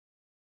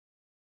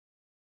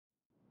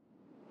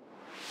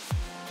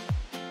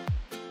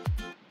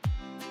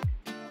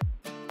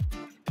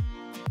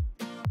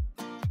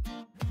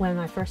when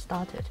I first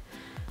started,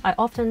 I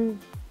often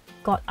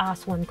got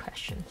asked one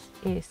question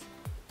is,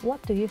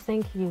 what do you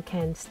think you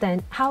can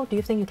stand, how do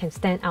you think you can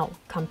stand out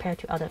compared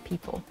to other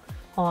people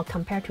or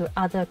compared to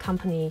other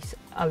companies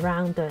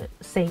around the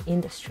same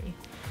industry?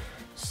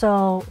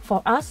 So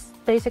for us,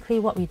 basically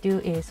what we do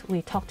is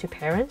we talk to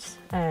parents.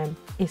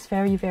 It's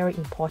very, very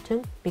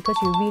important because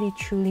you really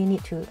truly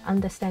need to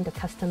understand the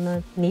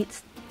customer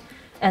needs.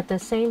 At the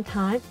same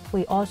time,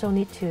 we also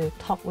need to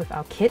talk with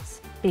our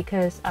kids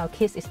because our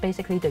kids is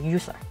basically the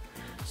user.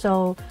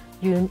 So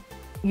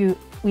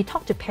we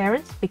talk to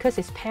parents because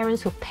it's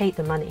parents who paid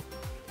the money.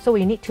 So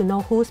we need to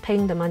know who's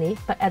paying the money,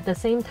 but at the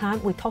same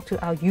time, we talk to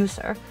our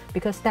user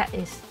because that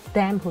is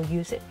them who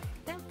use it.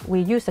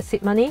 We use the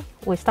seed money.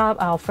 We start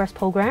our first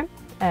program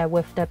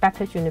with the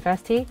Baptist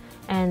University,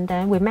 and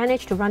then we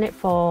managed to run it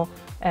for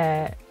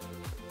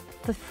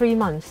 3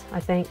 months, I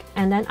think.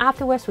 And then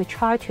afterwards, we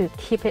try to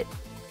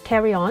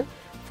carry on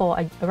for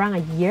around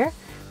a year,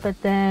 but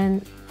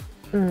then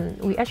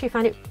we actually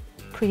find it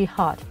pretty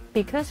hard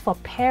because for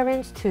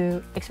parents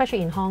to,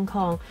 especially in Hong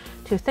Kong,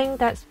 to think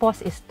that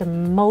sports is the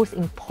most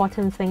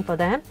important thing for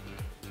them.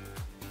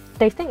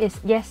 They think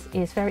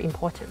it's very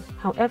important.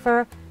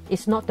 However,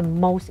 it's not the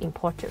most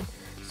important.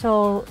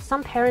 So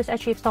some parents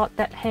actually thought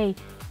that, hey,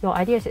 your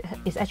idea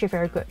is actually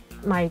very good.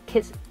 My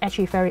kids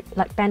actually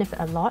benefit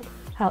a lot.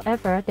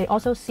 However, they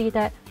also see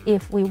that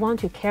if we want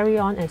to carry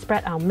on and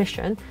spread our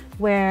mission,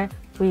 where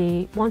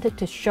we wanted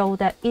to show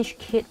that each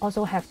kid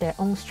also have their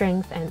own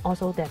strength and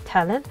also their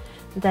talent,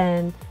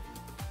 then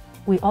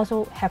we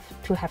also have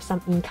to have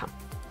some income.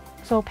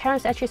 So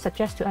parents actually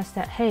suggest to us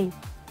that, hey,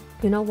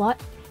 you know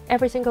what?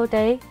 Every single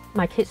day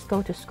my kids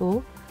go to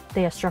school,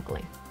 they are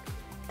struggling.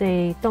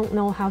 They don't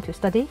know how to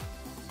study.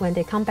 When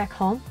they come back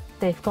home,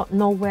 they've got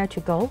nowhere to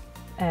go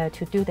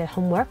to do their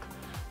homework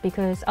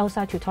because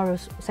outside tutorial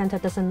center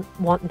doesn't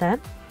want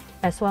them,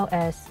 as well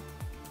as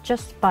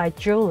just by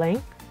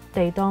drilling,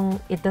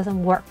 it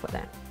doesn't work for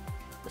them.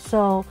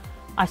 So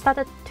I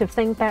started to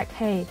think back,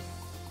 hey,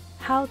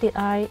 how did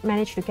I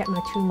manage to get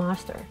my 2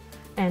 masters?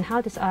 And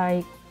how did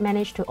I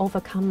manage to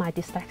overcome my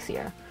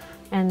dyslexia?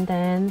 And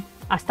then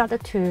I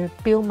started to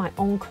build my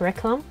own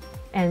curriculum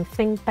and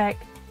think back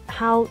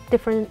how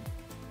different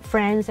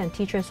friends and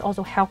teachers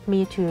also helped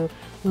me to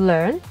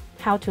learn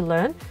how to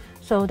learn.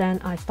 So then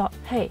I thought,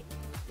 hey,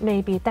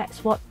 maybe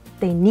that's what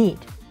they need.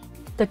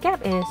 The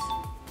gap is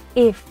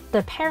if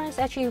the parents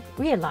actually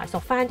realize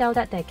or find out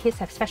that their kids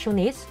have special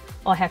needs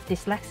or have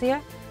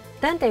dyslexia,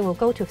 then they will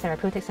go to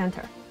therapeutic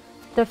center.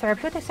 The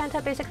therapeutic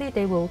center, basically,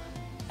 they will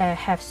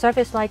have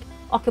service like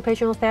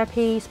occupational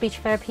therapy, speech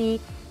therapy,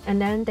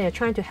 and then they're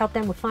trying to help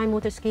them with fine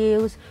motor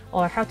skills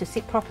or how to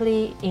sit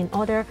properly in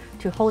order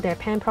to hold their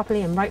pen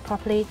properly and write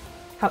properly.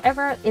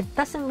 However, it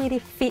doesn't really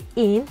fit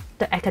in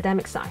the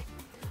academic side.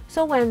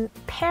 So when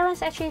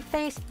parents actually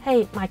face,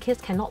 hey, my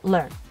kids cannot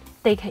learn,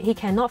 he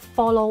cannot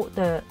follow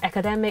the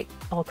academic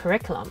or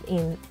curriculum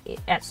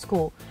at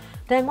school,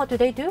 then what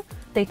do?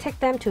 They take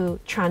them to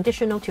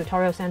traditional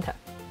tutorial center.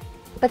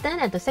 But then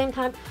at the same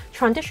time,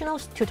 traditional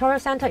tutorial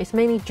center is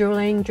mainly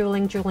drilling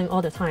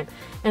all the time.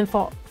 And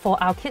for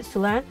our kids to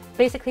learn,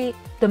 basically,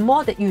 the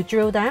more that you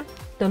drill them,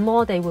 the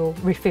more they will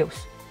refuse.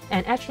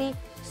 And actually,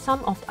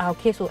 some of our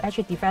kids will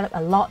actually develop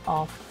a lot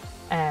of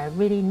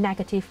really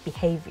negative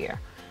behavior,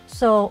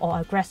 or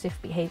aggressive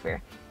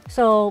behavior.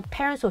 So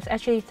parents was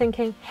actually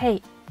thinking,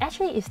 hey,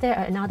 actually, is there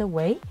another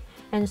way?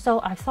 And so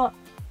I thought,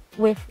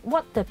 with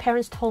what the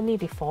parents told me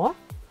before,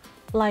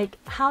 like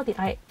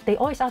they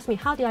always ask me,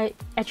 how did I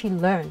actually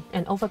learn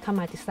and overcome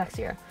my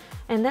dyslexia?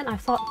 And then I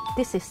thought,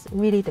 this is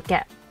really the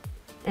gap.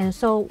 And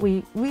so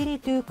we really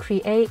do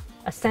create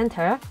a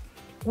center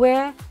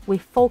where we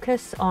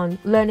focus on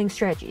learning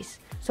strategies.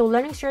 So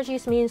learning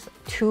strategies means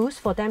tools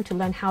for them to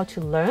learn how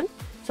to learn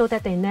so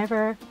that they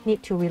never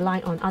need to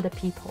rely on other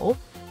people.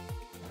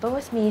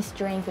 Boaz means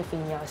strength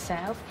within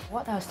yourself.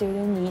 What our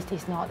student needs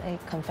is not a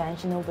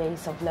conventional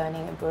ways of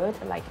learning a word,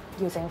 like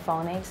using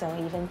phonics or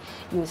even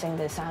using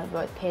the sound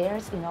word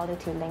pairs in order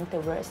to link the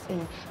words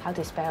in how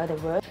to spell the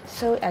word.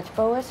 So at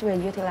Boaz, we're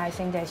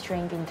utilizing their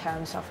strength in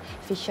terms of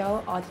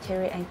visual,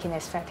 auditory, and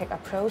kinesthetic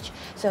approach.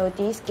 So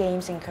these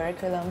games and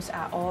curriculums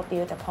are all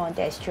built upon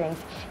their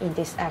strength in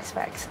these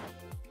aspects.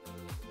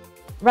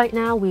 Right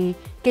now, we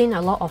gain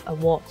a lot of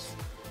awards.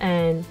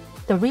 And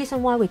the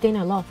reason why we gain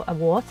a lot of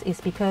awards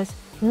is because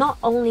not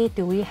only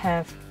do we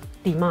have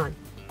demand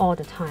all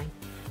the time,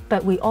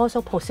 but we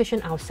also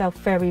position ourselves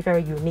very,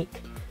 very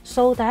unique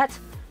so that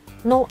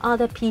no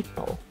other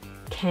people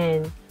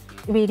can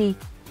really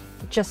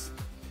just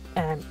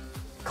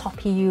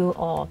copy you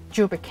or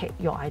duplicate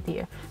your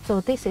idea.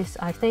 So this is,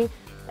 I think,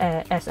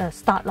 as a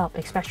startup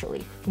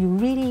especially, you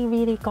really,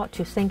 really got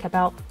to think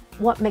about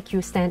what makes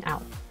you stand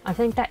out. I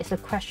think that is the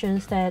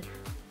questions that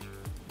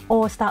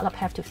all startups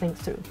have to think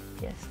through.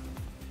 Yes.